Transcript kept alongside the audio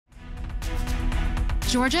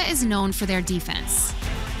Georgia is known for their defense.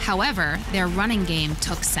 However, their running game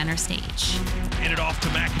took center stage. Hand it off to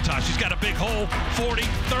McIntosh. He's got a big hole. 40,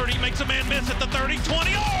 30, makes a man miss at the 30,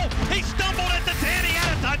 20. Oh, he stumbled at the 10. He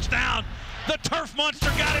had a touchdown. The turf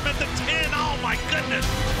monster got him at the 10. Oh, my goodness.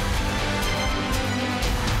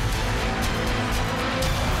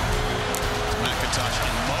 McIntosh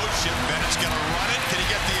in motion. Bennett's going to run it. Can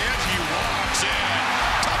he get the edge? He walks in.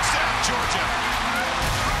 Touchdown, Georgia.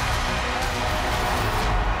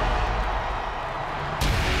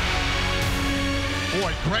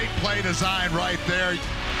 Boy, great play design right there.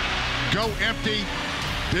 Go empty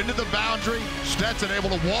into the boundary. Stetson able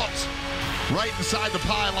to waltz right inside the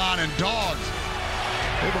pylon, and Dogs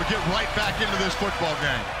able to get right back into this football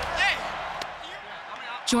game.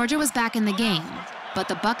 Georgia was back in the game, but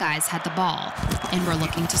the Buckeyes had the ball and were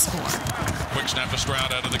looking to score. Quick snap to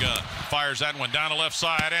Stroud out of the gun. Fires that one down the left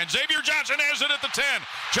side, and Xavier Johnson has it at the 10.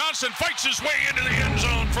 Johnson fights his way into the end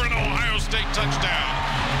zone for an Ohio State touchdown.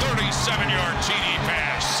 37-yard TD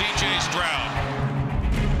pass, C.J. Stroud.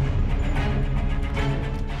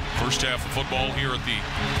 First half of football here at the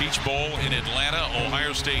Peach Bowl in Atlanta.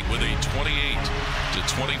 Ohio State with a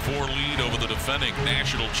 28-24 lead over the defending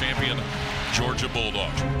national champion Georgia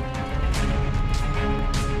Bulldogs.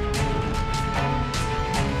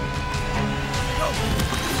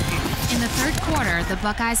 In the third quarter, the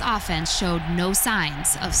Buckeyes offense showed no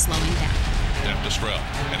signs of slowing down. Snap to Stroud,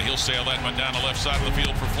 and he'll sail that one down the left side of the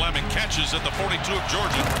field for Fleming. Catches at the 42 of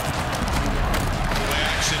Georgia. Play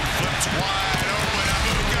action, flipped wide open.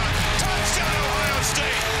 Abuka, touchdown Ohio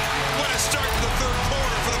State. What a start to the third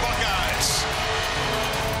quarter for the Buckeyes.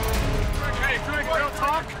 Hey, quick, real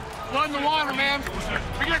talk. Blood in the water, man.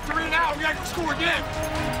 We get 3 now. We got to score again.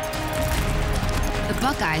 The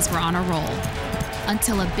Buckeyes were on a roll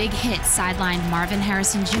until a big hit sidelined Marvin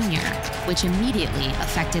Harrison Jr., which immediately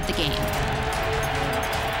affected the game.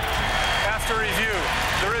 After review,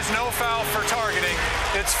 there is no foul for targeting.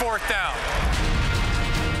 It's 4th down.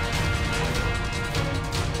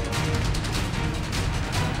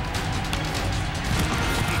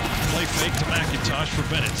 Play fake to McIntosh for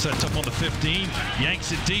Bennett. Sets up on the 15.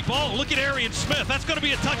 Yanks it deep. Oh, look at Arian Smith. That's going to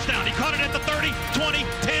be a touchdown. He caught it at the 30, 20,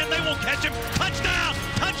 10. They won't catch him. Touchdown!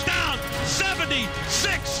 Touchdown!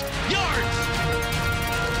 76 yards!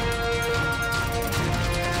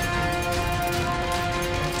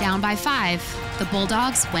 Down by 5, the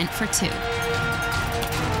Bulldogs went for 2. Bennett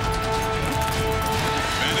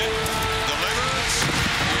delivers.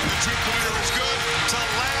 And the two-pointer is good to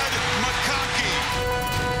Ladd McConkey.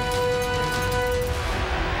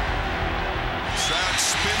 Stroud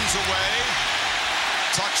spins away.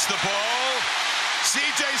 Tucks the ball.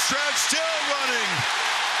 C.J. Stroud still running.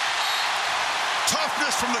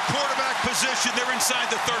 Toughness from the quarterback position. They're inside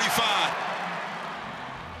the 35.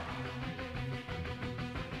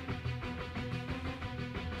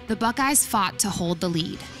 The Buckeyes fought to hold the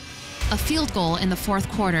lead. A field goal in the fourth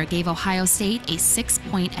quarter gave Ohio State a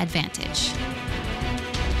 6-point advantage.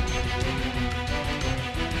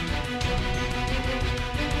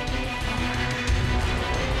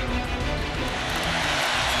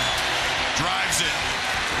 Drives it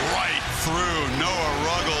right through Noah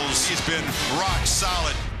Ruggles. He's been rock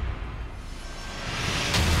solid.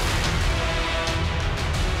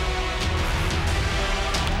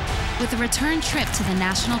 With a return trip to the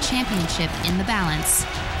national championship in the balance,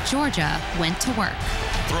 Georgia went to work.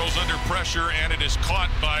 Throws under pressure, and it is caught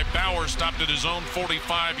by Bauer, stopped at his own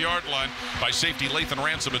 45-yard line by safety Lathan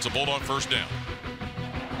Ransom. It's a Bulldog first down.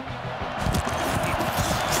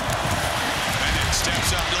 Bennett steps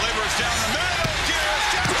up, delivers down the middle. Garrett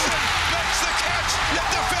Jackson makes the catch at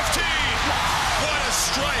the 15. What a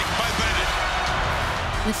strike by Bennett.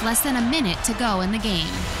 With less than a minute to go in the game,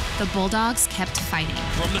 the Bulldogs kept fighting.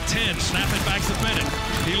 From the 10, snap it back to Bennett.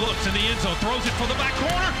 He looks in the end zone, throws it for the back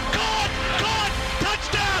corner. Caught! Caught!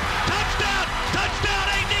 Touchdown! Touchdown! Touchdown!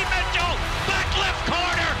 A.D. Mitchell! Back left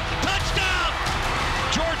corner! Touchdown!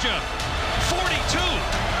 Georgia, 42.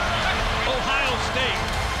 Ohio State,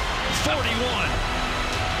 41.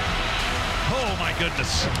 Oh, my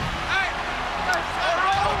goodness.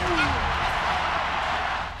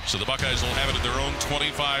 So the Buckeyes will have it at their own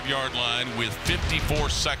 25-yard line with 54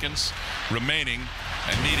 seconds remaining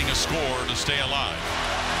and needing a score to stay alive.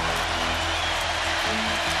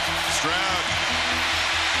 Stroud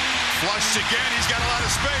flushed again. He's got a lot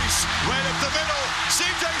of space. Right up the middle.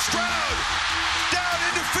 C.J. Stroud down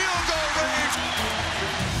into field goal range.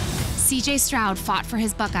 C.J. Stroud fought for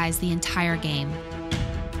his Buckeyes the entire game.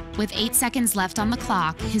 With 8 seconds left on the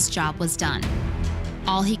clock, his job was done.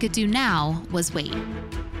 All he could do now was wait.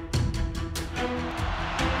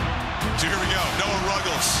 So here we go. Noah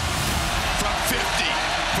Ruggles from 50.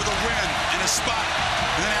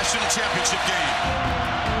 national championship game.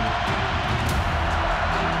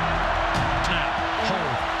 Snap,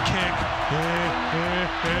 hold, kick.